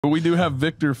But we do have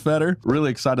Victor Fetter. Really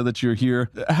excited that you're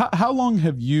here. How long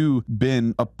have you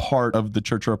been a part of the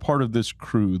church or a part of this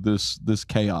crew, this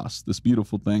chaos, this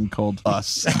beautiful thing called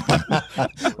us?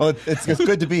 Well, it's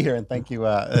good to be here, and thank you.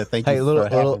 Thank you. Hey,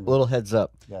 little heads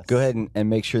up. Yes. Go ahead and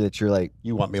make sure that you're like.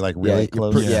 You want me like really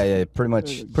close? Pretty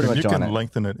much You on can it.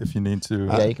 lengthen it if you need to.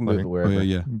 Yeah, you can move it wherever.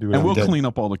 Yeah. Do it. And we'll clean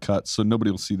up all the cuts so nobody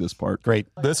will see this part. Great.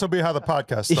 This will be how the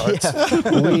podcast starts.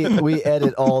 Yeah. we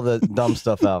edit all the dumb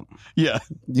stuff out. Yeah.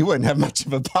 You wouldn't have much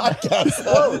of a podcast.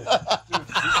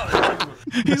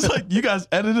 He's like, you guys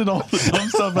edited all the dumb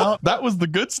stuff out? That was the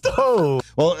good stuff? Oh.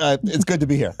 Well, it's good to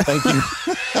be here. Thank you.